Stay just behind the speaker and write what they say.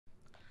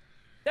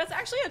That's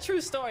actually a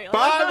true story.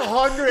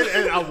 500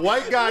 and a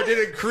white guy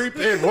didn't creep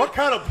in. What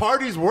kind of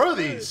parties were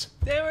these?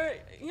 They were,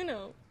 you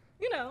know.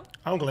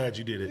 I'm glad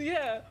you did it.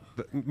 Yeah.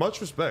 Much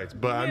respect,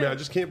 but I mean, I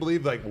just can't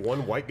believe like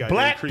one white guy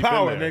Black didn't creep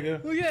power, in there.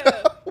 nigga.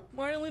 Yeah.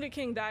 Martin Luther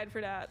King died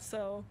for that,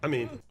 so. I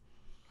mean,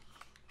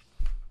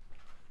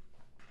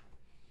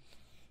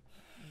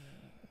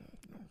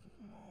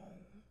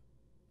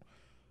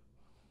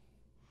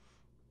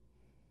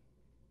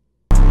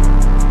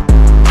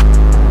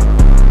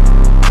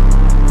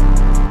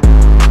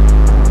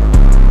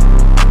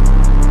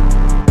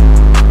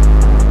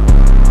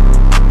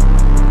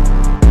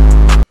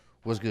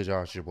 What's good,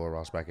 y'all? It's your boy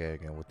Ross back here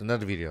again with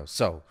another video.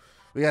 So,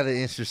 we got an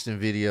interesting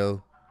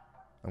video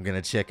I'm going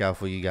to check out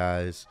for you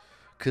guys.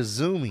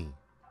 Kazumi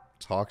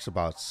talks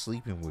about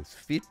sleeping with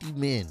 50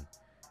 men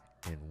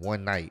in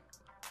one night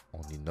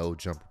on the No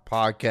Jumper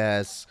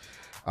podcast.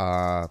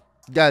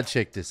 Gotta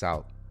check this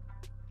out.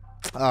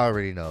 I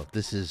already know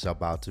this is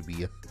about to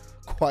be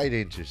quite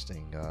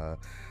interesting.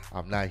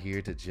 I'm not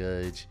here to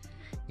judge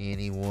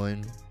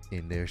anyone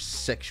in their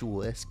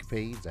sexual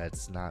escapades.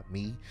 That's not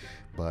me,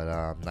 but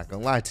I'm not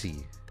gonna lie to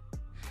you.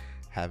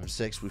 Having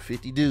sex with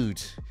 50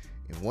 dudes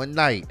in one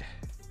night,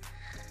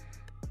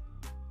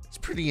 it's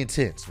pretty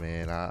intense,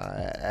 man.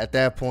 At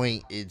that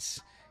point,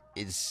 it's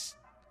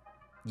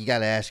you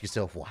gotta ask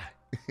yourself why.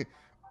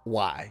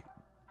 Why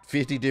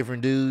 50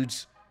 different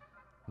dudes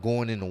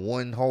going into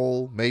one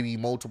hole, maybe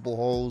multiple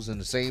holes in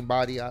the same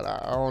body?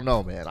 I don't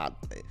know, man.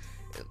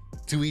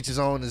 To each his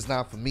own is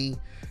not for me.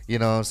 You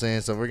know what I'm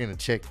saying? So we're going to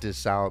check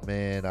this out,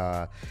 man.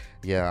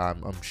 Yeah,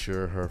 I'm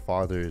sure her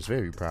father is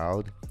very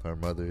proud. Her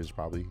mother is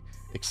probably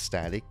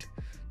ecstatic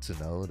to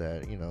know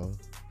that, you know,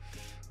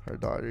 her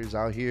daughter is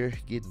out here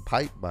getting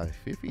piped by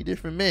 50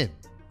 different men.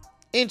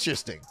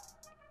 Interesting.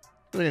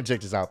 We're going to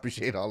check this out.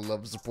 Appreciate all the love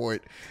and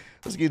support.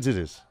 Let's get into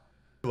this.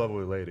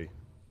 lovely lady.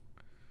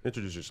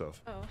 Introduce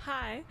yourself. Oh,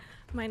 hi.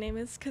 My name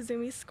is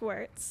Kazumi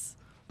Squirts.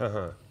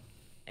 Uh-huh.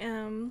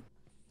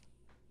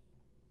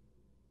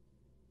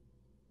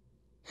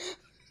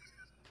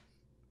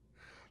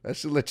 I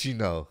should let you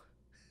know.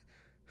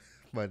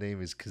 My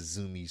name is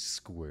Kazumi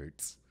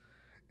Squirts,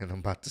 and I'm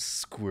about to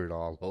squirt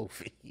all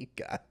over you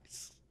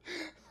guys.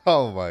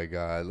 Oh my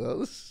God.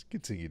 Let's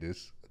continue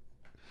this.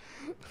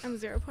 I'm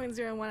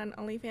 0.01 on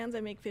OnlyFans. I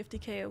make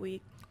 $50K a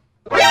week.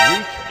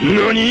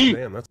 Nani?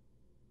 Damn, that's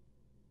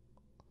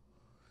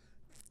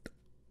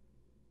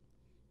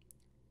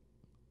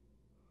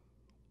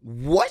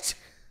What?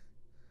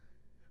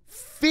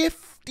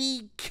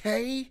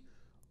 50K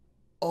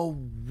a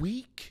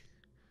week?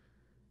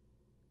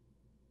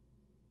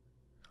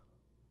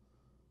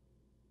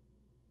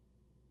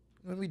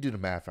 Let me do the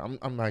math.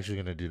 I'm actually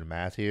going to do the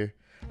math here.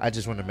 I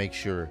just want to make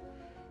sure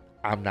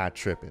I'm not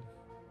tripping.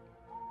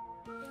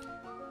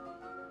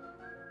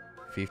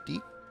 50?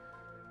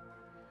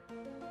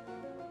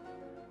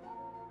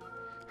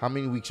 How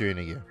many weeks are in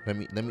a year? Let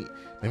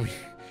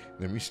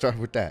me start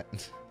with that.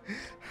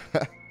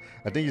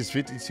 I think it's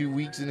 52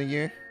 weeks in a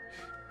year.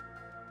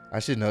 I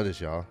should know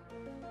this, y'all.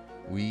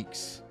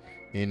 Weeks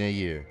in a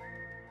year.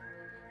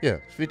 Yeah,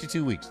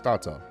 52 weeks.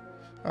 Thought so.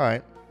 All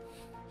right.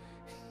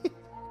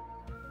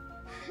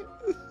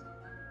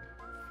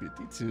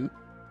 52.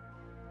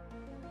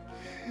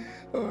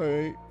 All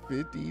right.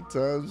 50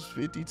 times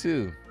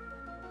 52.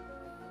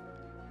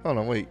 Hold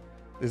on, wait.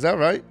 Is that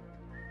right?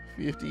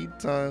 50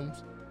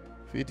 times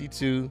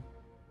 52.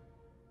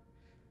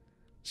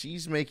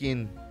 She's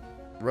making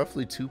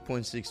roughly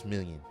 2.6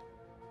 million.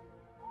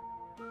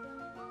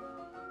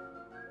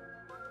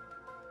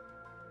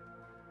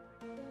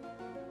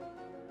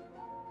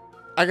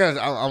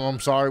 I'm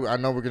sorry. I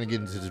know we're going to get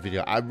into this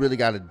video. I really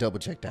got to double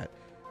check that.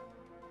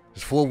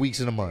 It's 4 weeks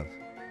in a month.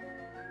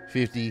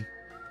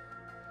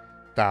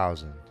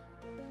 50,000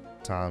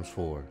 times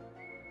 4.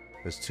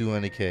 That's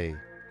 200K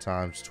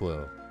times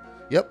 12.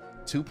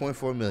 Yep.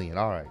 2.4 million.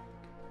 All right.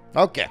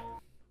 Okay.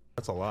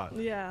 a lot.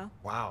 Yeah.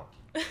 Wow.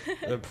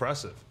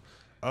 Impressive.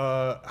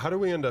 How do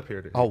we end up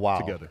here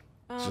together?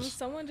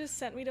 Someone just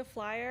sent me the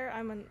flyer.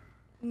 I'm a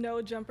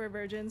no jumper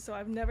virgin, so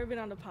I've never been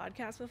on the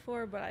podcast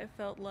before, but I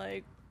felt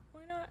like,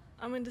 why not?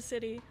 I'm in the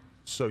city.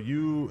 So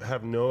you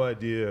have no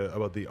idea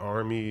about the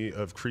army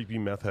of creepy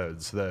meth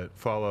heads that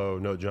follow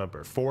No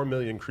Jumper. 4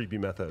 million creepy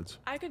meth heads.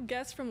 I could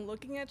guess from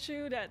looking at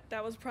you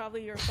that was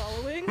probably your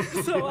following.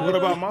 So what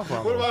about my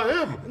following? What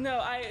about him?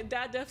 No,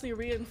 that definitely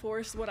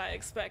reinforced what I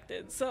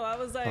expected. So I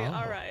was like,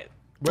 all right.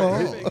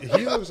 But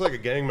he looks like a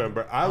gang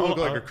member. I look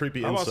like a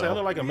creepy I'm about to say, I incel.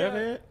 look like a meth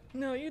head?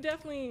 No, you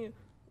definitely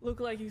look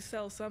like you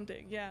sell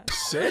something. Yeah.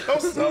 Sell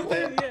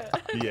something? Yeah.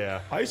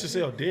 Yeah. I used to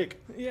sell dick.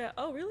 Yeah.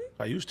 Oh, really?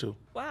 I used to.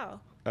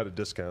 Wow. At a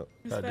discount.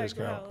 Respect.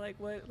 discount. Wow. Like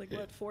what? Like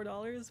what?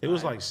 $4? It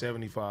was like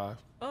 75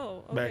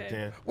 oh, okay. back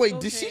then. Wait,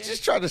 did she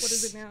just try to? What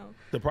is it now?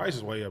 The price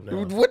is way up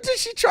now. What did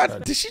she try?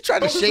 Did she try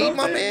to shade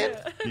my man?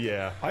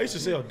 Yeah. I used to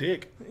sell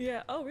dick.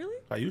 Yeah. Oh, really?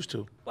 I used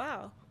to.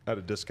 Wow. At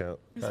a discount.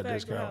 Respect.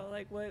 discount. Wow.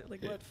 Like what?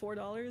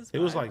 $4? It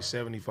was like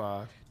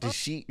 75. Did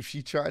she? If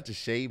she tried to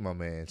shade my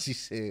man, she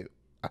said,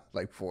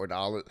 Like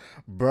 $4,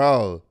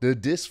 bro. The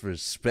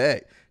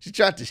disrespect. She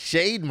tried to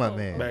shade my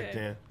man. Back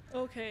then.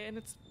 Okay, and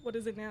what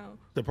is it now?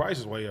 The price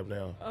is way up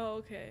now. Oh,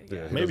 okay.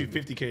 Yeah, he Maybe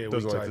doesn't- $50K a week.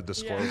 Doesn't like to Type.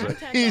 disclose Yeah, it.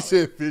 $10. He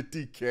said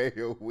 $50K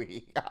a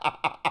week.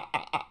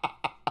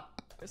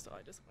 So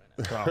I just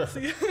went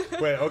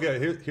out. Wait,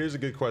 okay. Here's a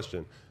good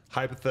question.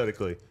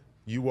 Hypothetically,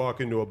 you walk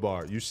into a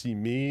bar, you see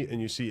me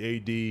and you see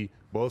AD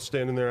both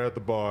standing there at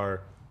the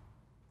bar.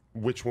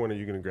 Which one are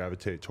you going to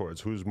gravitate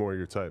towards? Who's more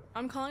your type?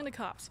 I'm calling the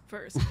cops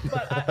first,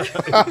 but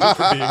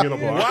For being in a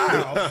bar.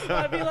 Wow.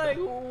 I'd be like,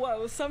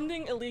 whoa,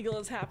 something illegal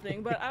is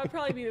happening. But I would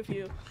probably be with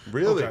you.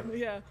 Really? Okay.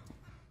 Yeah.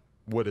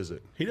 What is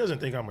it? He doesn't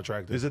think I'm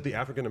attractive. Is it the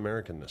African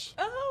Americanness?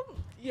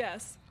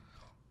 Yes.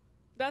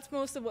 That's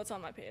most of what's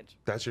on my page.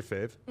 That's your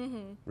fave?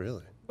 Mm-hmm.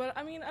 Really? But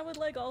I mean, I would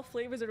like all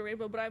flavors of the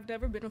rainbow, but I've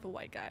never been with a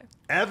white guy.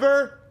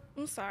 Ever?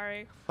 I'm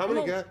sorry. How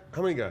many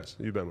guys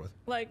have you been with?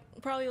 Like,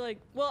 probably like,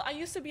 well, I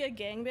used to be a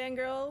gangbang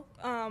girl.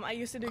 I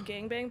used to do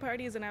gangbang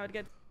parties, and I would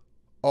get.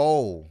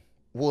 Oh,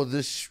 well,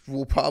 this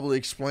will probably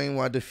explain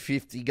why the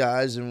 50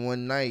 guys in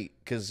one night,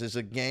 because it's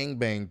a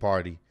gangbang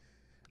party.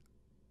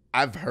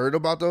 I've heard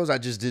about those. I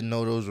just didn't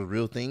know those were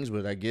real things,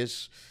 but I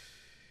guess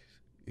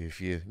if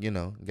you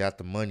got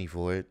the money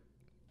for it,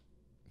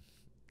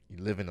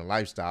 you live in a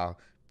lifestyle,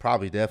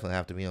 probably definitely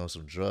have to be on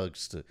some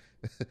drugs to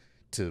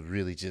to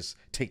really just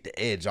take the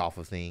edge off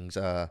of things.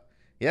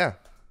 Yeah.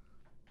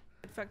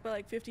 Fucked by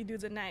like 50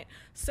 dudes a night.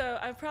 So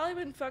I've probably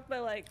been fucked by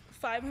like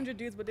 500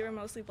 dudes, but they were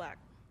mostly black.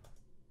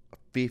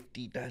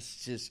 50,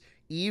 that's just,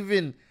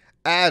 even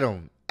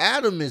Adam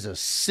is a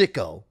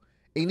sicko,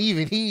 and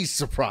even he's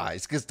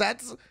surprised, because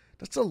that's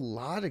a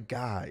lot of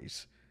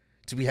guys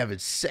to be having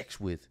sex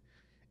with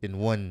in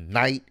one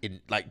night, and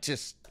like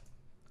just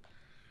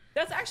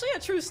That's actually a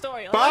true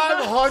story.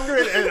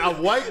 500 and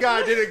a white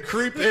guy didn't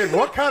creep in.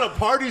 What kind of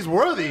parties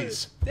were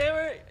these? They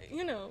were,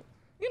 you know,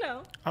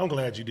 I'm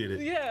glad you did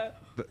it. yeah.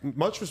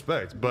 Much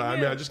respect, but I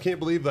mean, I just can't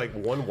believe like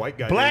one white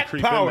guy Black didn't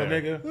creep power, in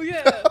there. nigga. Well,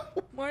 yeah.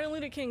 Martin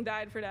Luther King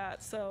died for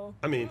that, so.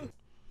 I mean,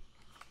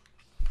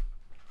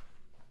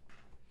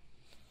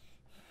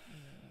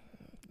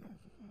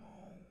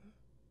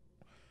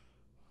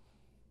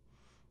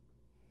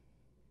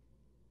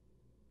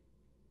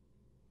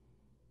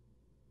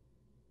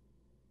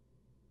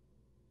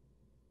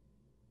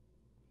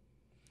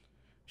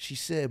 she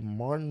said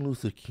Martin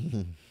Luther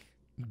King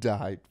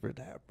died for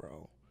that,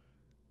 bro.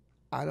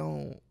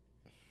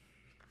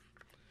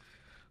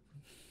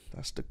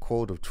 That's the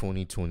quote of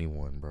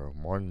 2021, bro.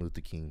 Martin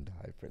Luther King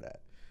died for that.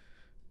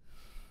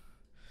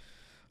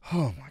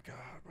 Oh my God,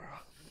 bro.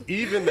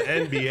 even the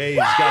NBA's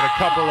got a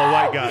couple of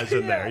white guys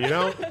in there, you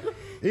know?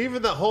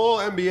 Even the whole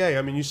NBA.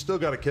 I mean, you still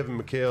got a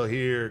Kevin McHale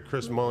here,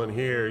 Chris Mullen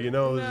here, you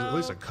know, there's at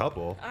least a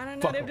couple. I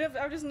don't know.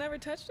 I've just never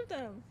touched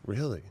them.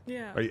 Really?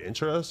 Yeah. Are you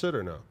interested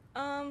or no?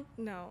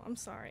 No, I'm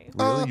sorry.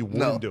 Really? You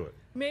wouldn't no. do it?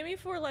 Maybe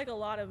for like a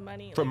lot of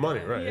money. For like, money,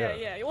 right, yeah.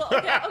 Yeah. Well,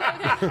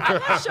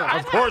 okay.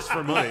 Of course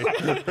for money.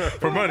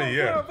 For money,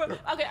 yeah.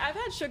 Okay, I've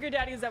had sugar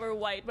daddies that were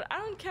white, but I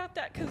don't count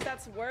that because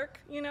that's work.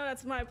 You know,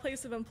 that's my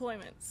place of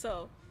employment.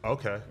 So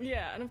Okay.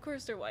 yeah, and of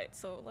course they're white.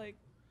 So like,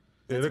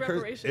 It that's occurs,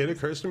 reparations. it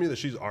occurs to me that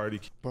she's already.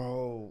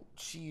 Bro,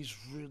 she's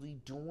really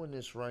doing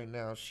this right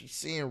now. She's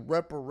saying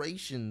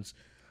reparations.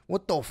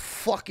 What the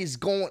fuck is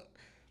going?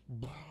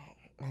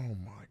 Oh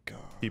my God.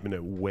 Keeping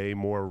it way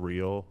more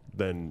real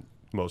than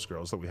most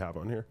girls that we have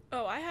on here.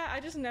 Oh, I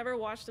just never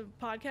watched the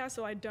podcast,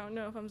 so I don't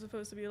know if I'm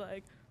supposed to be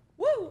like,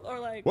 woo, or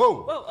like,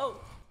 Whoa. whoa,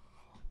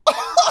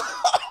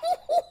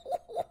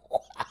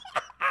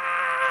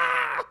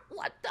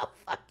 What the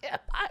fuck am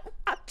I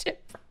watching?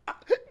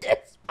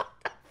 This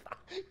motherfucker.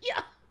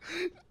 Yeah.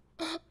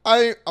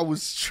 I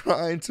was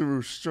trying to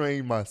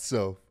restrain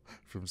myself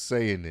from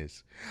saying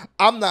this.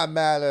 I'm not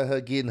mad at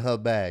her getting her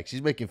bag.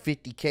 She's making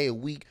 $50K a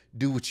week.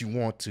 Do what you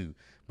want to.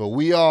 But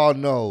we all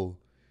know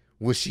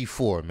what she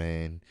for,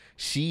 man.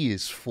 She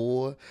is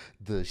for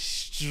the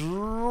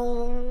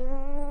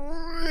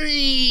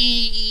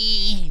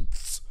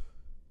streets.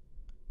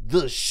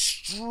 The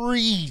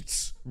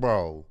streets,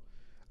 bro.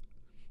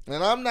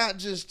 And I'm not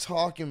just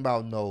talking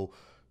about no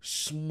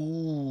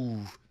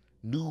smooth,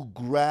 new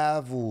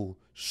gravel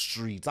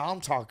streets. I'm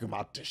talking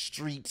about the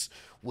streets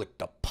with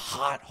the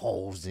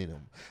potholes in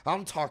them.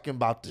 I'm talking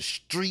about the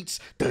streets,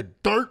 the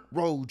dirt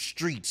road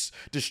streets.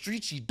 The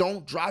streets you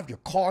don't drive your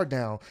car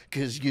down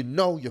because you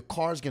know your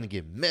car's going to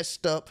get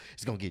messed up.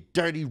 It's going to get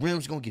dirty.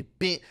 Rims going to get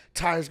bent.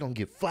 Tires going to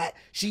get flat.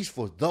 She's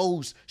for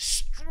those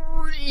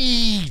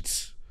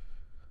streets.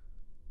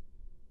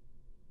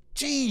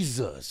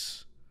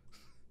 Jesus.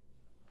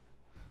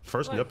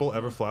 First nipple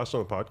ever flashed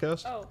on the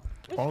podcast? oh.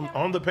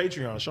 On the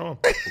Patreon, Sean.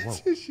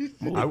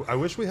 I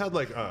wish we had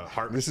like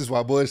heart This is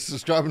why boys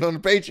subscribing on the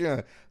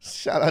Patreon.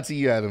 Shout out to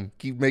you, Adam.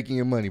 Keep making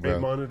your money, rate bro.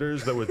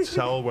 monitors that would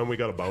tell when we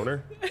got a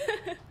boner.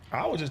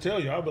 I would just tell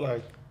you. I'd be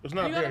like, it's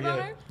not You got there a boner?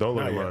 yet. Don't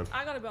look Not at yet. mine.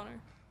 I got a boner.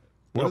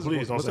 No,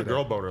 please don't What's say a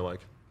girl that. boner like?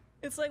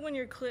 It's like when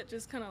your clit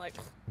just kind of like.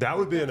 That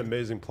would be an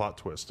amazing plot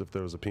twist if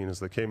there was a penis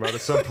that came out at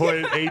some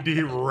point. AD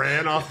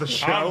ran off the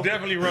show. I'm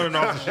definitely running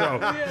off the show.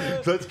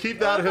 Yeah. Let's keep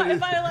that. If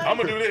I, like, I'm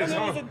gonna do this. if it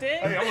was a dick.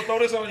 Hey, I'm gonna throw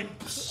this on you.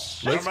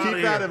 Let's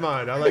keep that in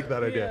mind. I like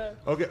that idea.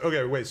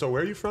 Okay. Wait. So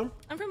where are you from?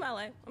 I'm from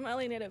LA. I'm an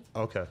LA native.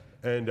 Okay.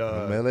 And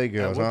LA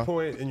girls, at what huh?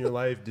 point in your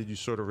life did you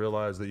sort of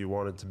realize that you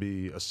wanted to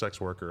be a sex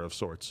worker of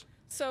sorts?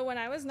 So when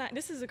I was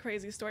this is a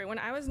crazy story. When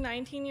I was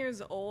 19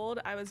 years old,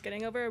 I was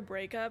getting over a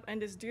breakup,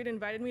 and this dude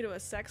invited me to a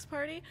sex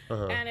party,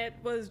 and it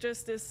was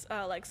just this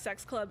like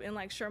sex club in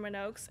like Sherman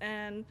Oaks,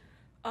 and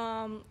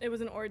it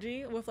was an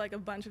orgy with like a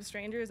bunch of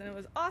strangers, and it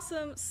was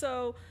awesome.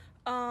 So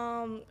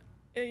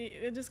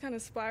it just kind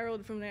of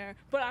spiraled from there.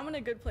 But I'm in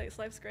a good place.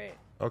 Life's great.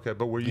 Okay,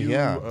 but were you?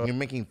 Yeah, you're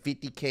making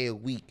 $50K a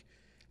week,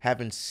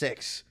 having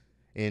sex,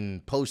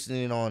 and posting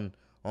it on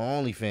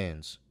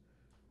OnlyFans.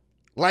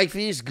 Life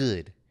is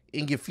good.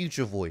 In your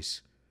future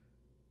voice.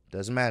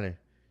 Doesn't matter.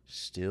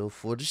 Still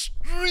for the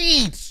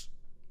streets.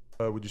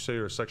 Would you say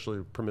you were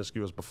sexually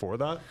promiscuous before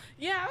that?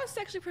 Yeah, I was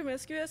sexually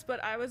promiscuous,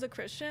 but I was a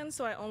Christian,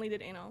 so I only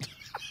did anal.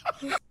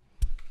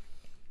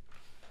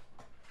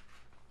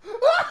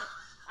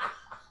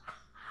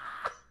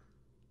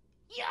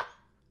 Yeah,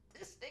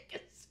 this nigga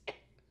said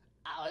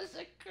I was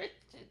a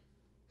Christian,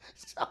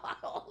 so I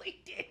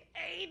only did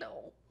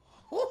anal.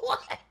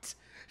 What?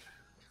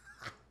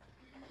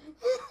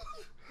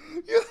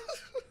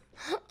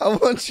 I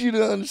want you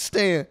to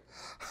understand.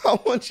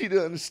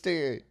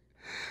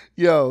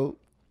 Yo.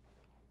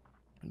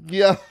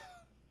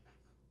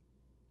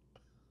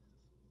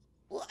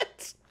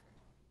 What?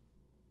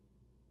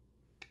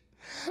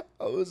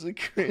 I was a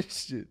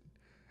Christian,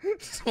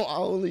 so I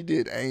only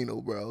did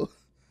anal, bro.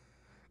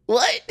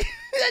 What?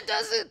 That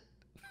doesn't.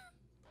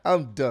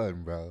 I'm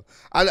done, bro.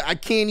 I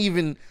can't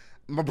even.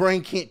 My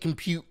brain can't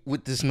compute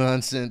with this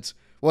nonsense.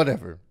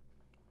 Whatever.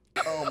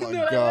 Oh my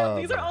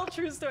god. These are all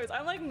true stories.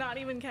 I'm like not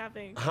even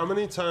capping. How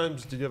many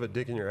times did you have a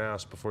dick in your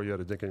ass before you had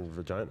a dick in your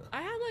vagina?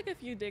 I had like a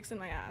few dicks in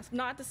my ass,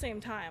 not at the same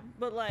time,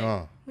 but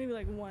like maybe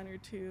like one or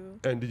two.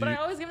 And I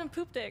always give them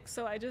poop dicks,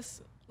 so I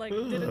just like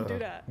didn't do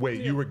that. Wait,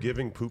 Yeah. you were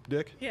giving poop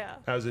dick? Yeah.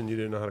 As in you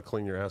didn't know how to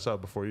clean your ass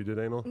out before you did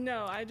anal?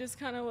 No, I just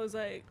kind of was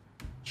like,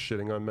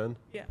 Shitting on men?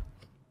 yeah,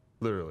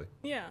 Literally.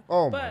 yeah.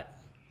 Oh, but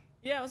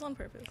yeah, it was on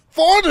purpose.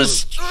 For the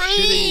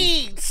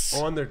Shitting streets.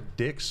 on their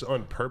dicks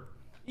on purpose?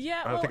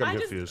 Yeah, I well, think I'm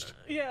just, confused.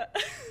 Yeah,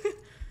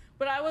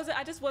 but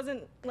I just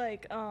wasn't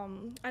like, I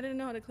didn't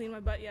know how to clean my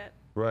butt yet.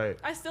 Right.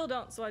 I still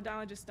don't, so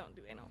I just don't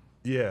do anal.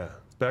 Yeah.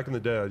 Back in the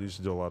day, I used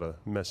to do a lot of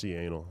messy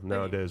anal.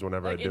 Nowadays,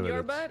 whenever Like I do in it, your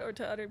it's- butt or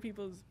to other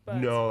people's butts?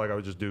 No, like I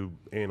would just do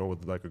anal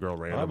with like a girl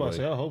I'm randomly. about to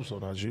say, I hope so,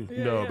 not you.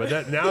 Yeah, No, yeah.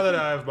 but now that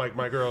I have like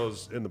my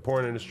girls in the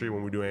porn industry,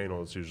 when we do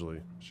anal, it's usually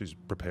she's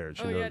prepared.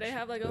 She Oh knows. yeah, they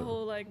have like a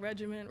whole like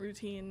regiment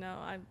routine. No,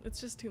 it's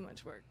just too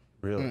much work.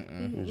 Really?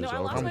 You No, just I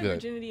lost open- my good.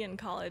 virginity in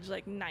college,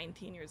 like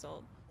 19 years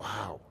old.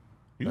 Wow.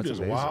 You That's just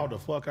amazing. wild the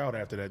fuck out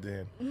after that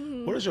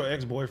then. What does your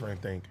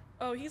ex-boyfriend think?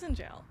 Oh, he's in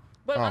jail,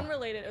 but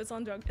unrelated. It's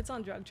on drug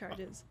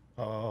charges.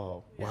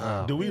 Oh,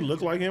 Wow. Do we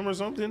look like him or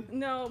something?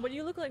 No, but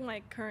you look like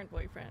my current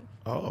boyfriend.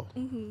 Oh.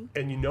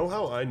 And you know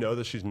how I know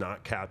that she's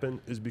not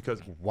capping is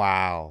because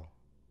Wow.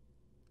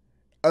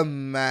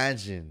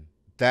 Imagine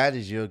that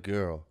is your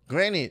girl.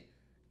 Granted,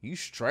 you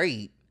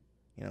straight.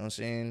 You know what I'm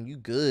saying? You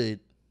good.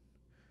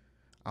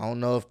 I don't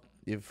know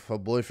if her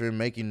boyfriend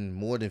making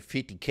more than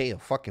 $50K a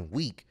fucking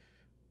week.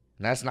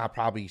 And that's not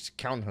probably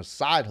counting her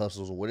side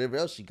hustles or whatever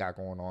else she got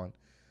going on.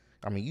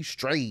 I mean, you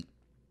straight.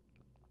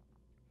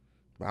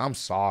 But I'm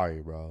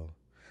sorry, bro.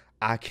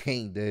 I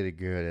can't date a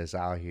girl that's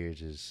out here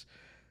just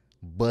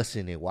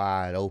busting it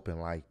wide open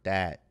like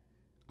that.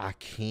 I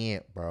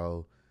can't,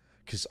 bro.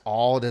 Because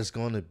all that's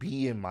going to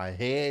be in my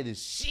head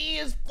is she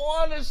is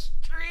for the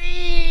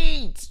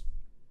streets.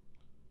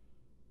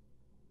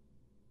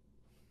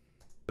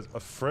 a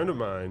friend of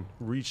mine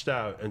reached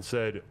out and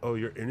said, "Oh,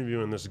 you're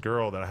interviewing this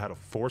girl that I had a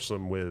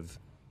foursome with."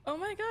 Oh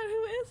my God,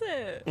 who is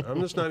it?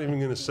 I'm just not even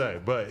gonna say,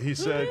 but he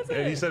said, is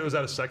and he it? said it was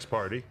at a sex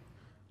party,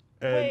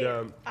 and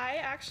Wait, I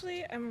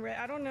actually am.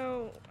 I don't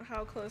know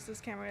how close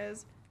this camera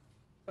is,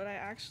 but I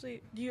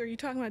actually. Are you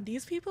talking about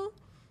these people?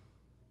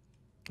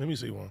 Let me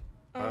see one.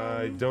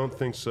 I don't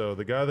think so.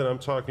 The guy that I'm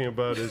talking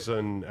about is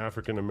an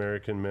African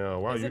American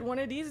male. Wow, Is it one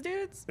of these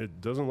dudes?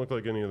 it doesn't look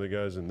like any of the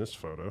guys in this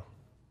photo.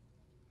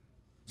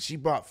 She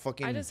brought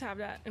fucking. I just have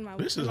that in my.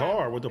 This in is my-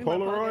 hard with the in my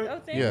pocket. Polaroid?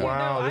 Oh, thank Yeah. you.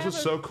 Wow, No, this I is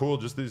have so cool.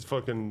 Just these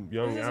fucking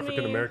young This is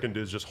African me. American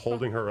dudes just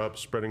holding her up,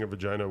 spreading her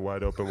vagina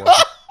wide open. While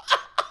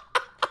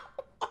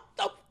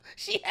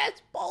She has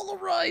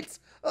Polaroids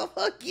of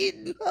her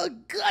getting her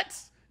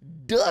guts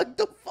dug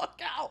the fuck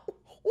out.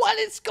 What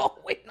is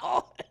going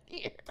on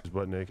here? she's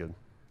butt naked.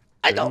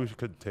 I Maybe don't. we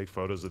could take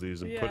photos of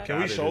these and Yeah. put. Can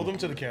we cut it show in. them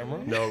to the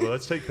camera? No, but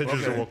let's take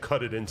pictures Okay. and we'll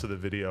cut it into the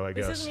video. I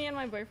This guess. is me and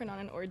my boyfriend on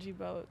an orgy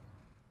boat.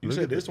 You Look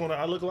said at this one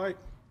I look like?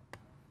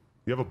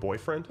 You have a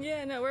boyfriend?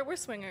 Yeah, no, we're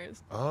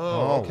swingers.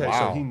 Oh, okay.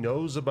 wow. So he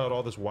knows about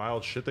all this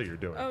wild shit that you're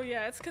doing. Oh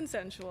yeah, it's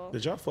consensual.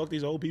 Did y'all fuck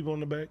these old people in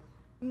the back?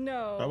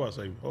 No. I was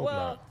about to say, hope well,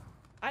 not.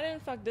 I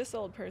didn't fuck this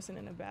old person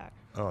in the back.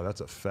 Oh,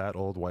 that's a fat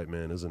old white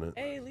man, isn't it?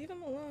 Hey, leave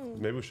him alone.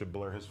 Maybe we should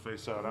blur his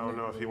face out. I don't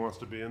know if he wants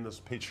to be in this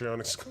Patreon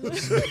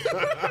exclusive.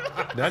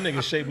 That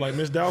nigga shaped like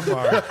Miss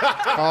Doubtfire.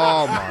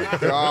 Oh my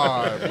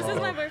god. This is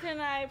my boyfriend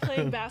and I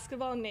playing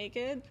basketball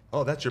naked.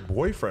 Oh, that's your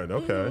boyfriend.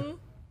 Okay.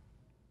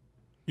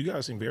 You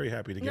guys seem very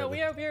happy together. No,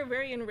 we are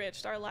very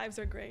enriched. Our lives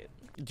are great.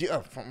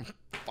 Yeah, from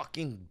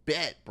fucking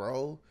bet,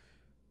 bro.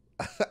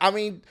 I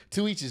mean,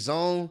 to each his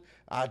own.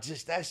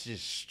 That's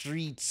just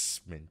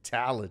streets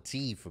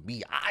mentality for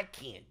me. I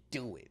can't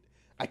do it.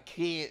 I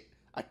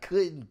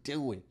couldn't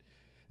do it.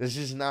 It's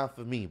just not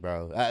for me,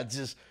 bro.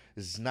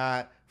 It's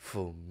not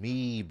for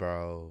me,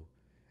 bro.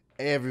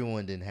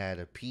 Everyone then had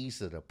a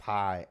piece of the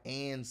pie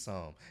and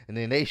some. And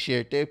then they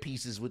shared their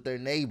pieces with their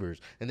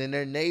neighbors. And then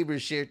their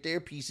neighbors shared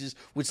their pieces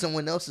with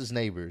someone else's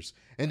neighbors.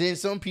 And then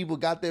some people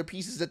got their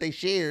pieces that they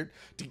shared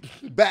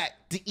back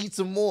to eat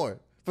some more.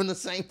 From the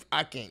same,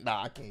 I can't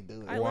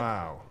do it.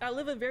 Wow. I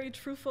live a very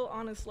truthful,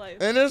 honest life.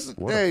 And it's,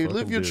 What a hey, fucking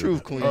live your dude.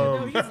 truth, Queen.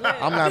 No, he's lit.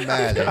 I'm not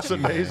mad at That's you.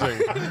 amazing.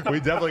 We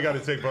definitely got to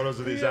take photos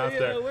of these yeah,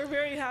 after. we're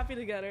very happy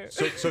together.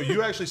 So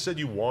you actually said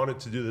you wanted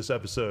to do this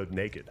episode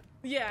naked.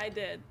 Yeah, I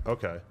did.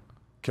 Okay.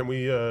 Can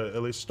we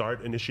at least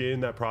start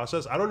initiating that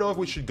process? I don't know if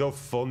we should go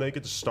full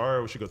naked to start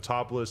or we should go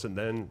topless and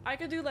then... I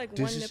could do like This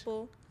one is-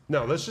 nipple.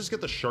 No, let's just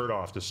get the shirt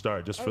off to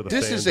start, just for the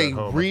This fans is at a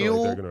home. I feel real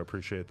like they're going to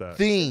appreciate that. Is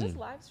this Thing.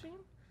 live stream?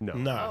 No.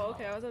 Nah. Oh,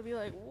 okay. I was gonna be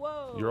like,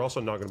 whoa. You're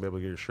also not going to be able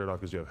to get your shirt off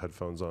because you have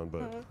headphones on,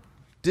 but...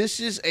 This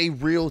is a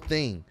real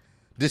thing.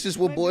 This is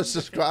what boys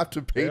subscribe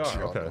to They are,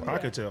 Patreon. okay. I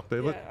could tell. They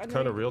look Yeah, I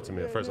kind of know. real to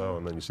me at Yeah, first. no. Oh,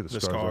 and then you see the The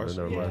scars. scars.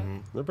 Over there. Yeah.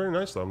 Like, they're very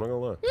nice, though. I'm not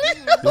going to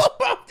lie.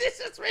 Bro, this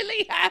is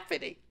really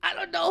happening. I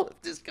don't know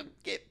if this can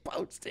get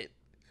posted.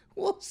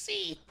 We'll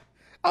see.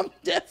 I'm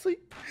definitely.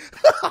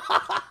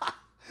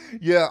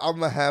 Yeah, I'm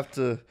gonna have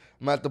to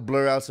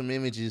blur out some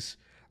images.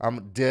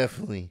 I'm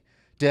definitely.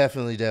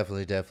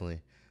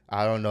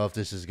 I don't know if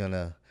this is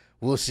gonna.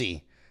 We'll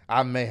see.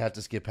 I may have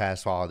to skip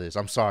past all this.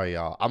 I'm sorry,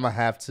 y'all. I'm gonna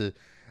have to.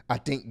 I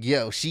think,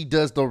 she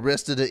does the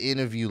rest of the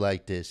interview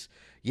like this.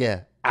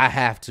 Yeah, I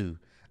have to.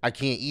 I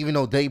can't, even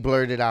though they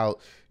blurred it out.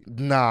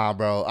 Nah,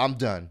 bro, I'm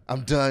done.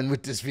 I'm done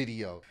with this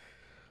video.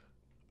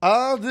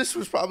 This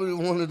was probably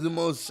one of the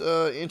most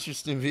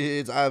interesting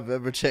vids I've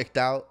ever checked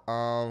out.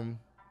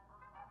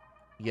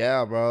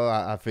 Yeah, bro,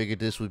 I figured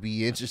this would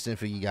be interesting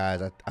for you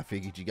guys. I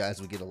figured you guys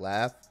would get a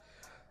laugh.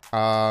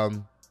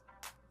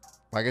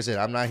 Like I said,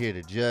 I'm not here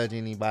to judge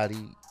anybody.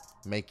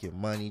 Make your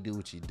money, do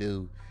what you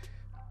do.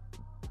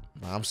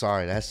 I'm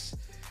sorry, that's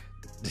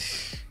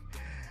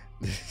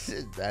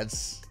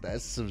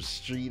some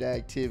street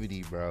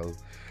activity, bro.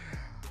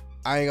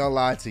 I ain't gonna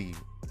lie to you.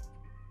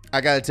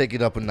 I gotta take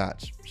it up a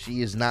notch.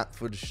 She is not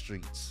for the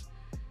streets.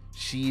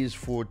 She is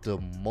for the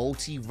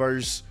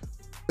multiverse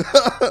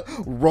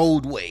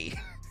roadway.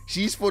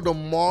 She's for the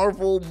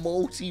Marvel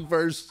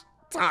multiverse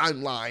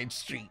timeline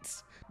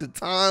streets. The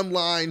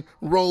timeline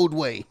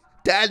roadway.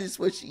 That is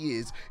what she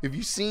is. If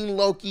you've seen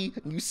Loki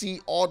and you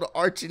see all the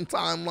arching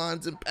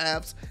timelines and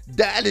paths,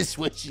 that is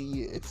what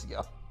she is,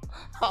 yo.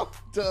 I'm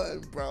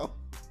done, bro.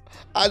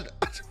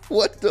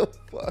 What the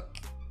fuck?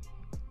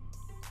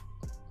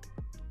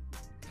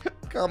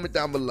 Comment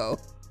down below.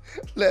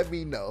 Let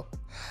me know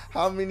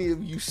how many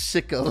of you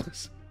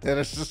sickos that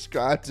are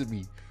subscribed to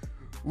me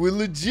will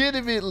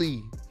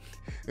legitimately,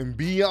 and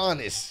be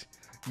honest,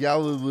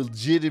 y'all will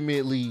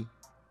legitimately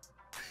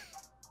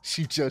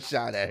shoot your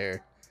shot at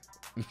her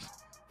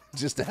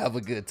just to have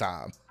a good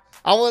time.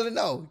 I want to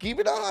know. Keep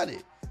it on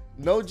it.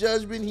 No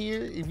judgment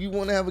here. If you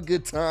want to have a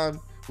good time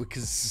with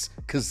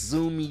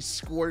Kazumi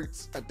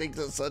Squirts, I think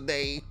that's her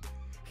name,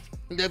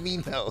 let me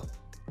know.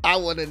 I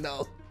want to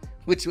know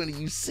which one of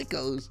you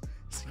sickos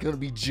is going to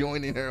be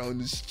joining her on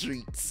the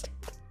streets.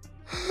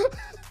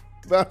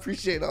 But I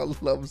appreciate all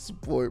the love and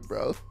support,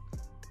 bro.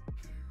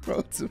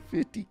 Road to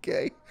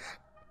 50K.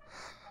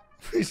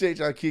 Appreciate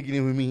y'all kicking it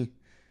with me.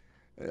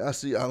 And I'll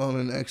see y'all on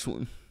the next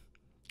one.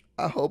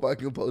 I hope I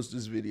can post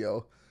this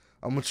video.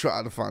 I'm going to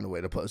try to find a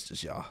way to post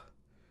this, y'all.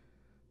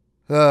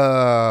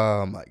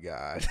 Oh, my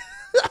God.